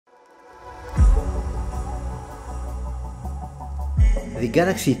The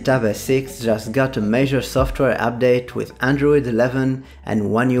Galaxy Tab S6 just got a major software update with Android 11 and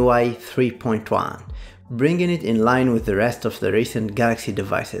OneUI 3.1, bringing it in line with the rest of the recent Galaxy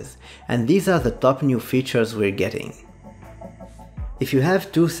devices, and these are the top new features we're getting. If you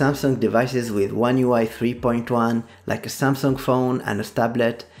have two Samsung devices with OneUI 3.1, like a Samsung phone and a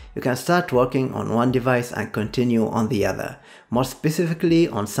tablet, you can start working on one device and continue on the other, more specifically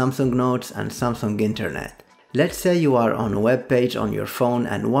on Samsung Notes and Samsung Internet. Let's say you are on a web page on your phone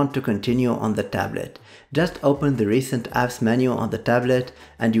and want to continue on the tablet. Just open the recent apps menu on the tablet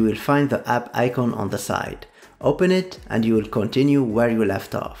and you will find the app icon on the side. Open it and you will continue where you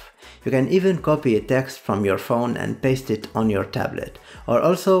left off. You can even copy a text from your phone and paste it on your tablet, or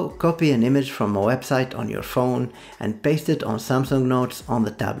also copy an image from a website on your phone and paste it on Samsung Notes on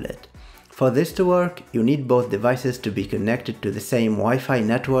the tablet. For this to work, you need both devices to be connected to the same Wi-Fi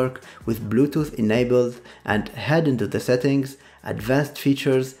network with Bluetooth enabled, and head into the settings, advanced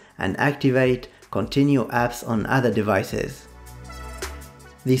features, and activate continue apps on other devices.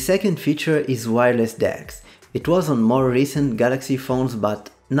 The second feature is wireless DeX. It was on more recent Galaxy phones, but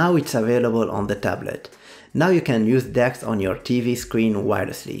now it's available on the tablet. Now you can use DeX on your TV screen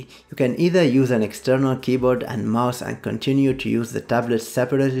wirelessly. You can either use an external keyboard and mouse and continue to use the tablet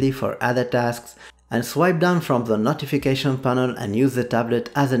separately for other tasks, and swipe down from the notification panel and use the tablet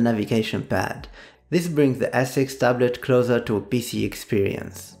as a navigation pad. This brings the S6 tablet closer to a PC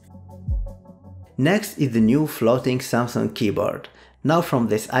experience. Next is the new floating Samsung keyboard. Now from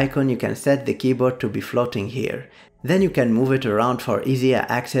this icon you can set the keyboard to be floating here. Then you can move it around for easier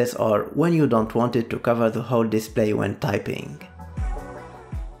access or when you don't want it to cover the whole display when typing.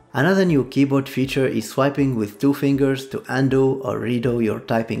 Another new keyboard feature is swiping with two fingers to undo or redo your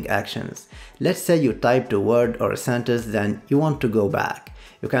typing actions. Let's say you typed a word or a sentence, then you want to go back.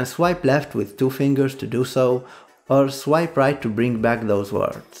 You can swipe left with two fingers to do so, or swipe right to bring back those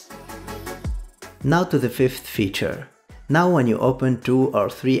words. Now to the fifth feature. Now when you open 2 or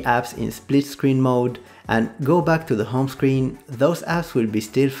 3 apps in split screen mode and go back to the home screen, those apps will be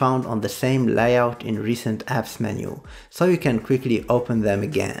still found on the same layout in recent apps menu, so you can quickly open them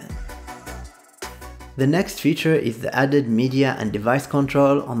again. The next feature is the added media and device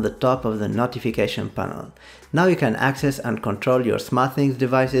control on the top of the notification panel. Now you can access and control your SmartThings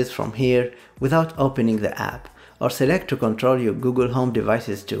devices from here without opening the app, or select to control your Google Home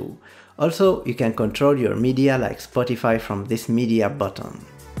devices too. Also, you can control your media like Spotify from this media button.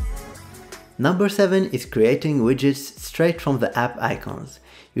 Number 7 is creating widgets straight from the app icons.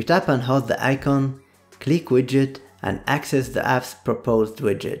 You tap and hold the icon, click widget, and access the app's proposed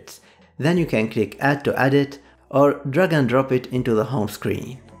widgets. Then you can click add to add it or drag and drop it into the home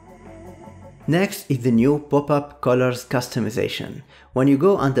screen. Next is the new pop-up colors customization. When you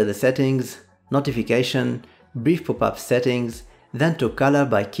go under the settings, notification, brief pop-up settings, then to color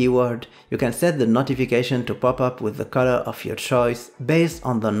by keyword, you can set the notification to pop up with the color of your choice based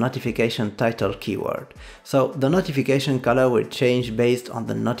on the notification title keyword. So the notification color will change based on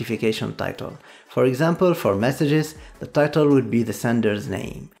the notification title. For example, for messages, the title would be the sender's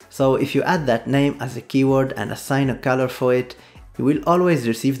name. So if you add that name as a keyword and assign a color for it, you will always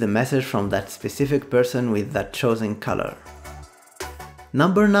receive the message from that specific person with that chosen color.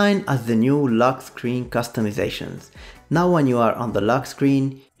 Number 9 is the new lock screen customizations. Now when you are on the lock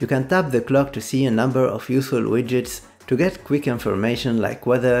screen, you can tap the clock to see a number of useful widgets to get quick information like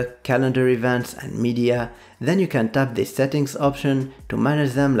weather, calendar events, and media. Then you can tap the settings option to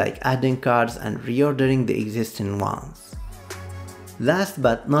manage them like adding cards and reordering the existing ones. Last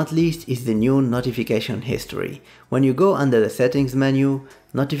but not least is the new notification history. When you go under the settings menu,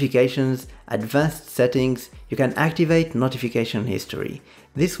 notifications, advanced settings, you can activate notification history.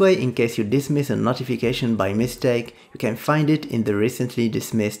 This way, in case you dismiss a notification by mistake, you can find it in the recently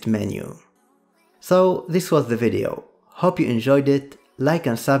dismissed menu. So this was the video. Hope you enjoyed it, like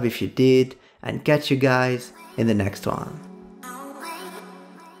and sub if you did, and catch you guys in the next one.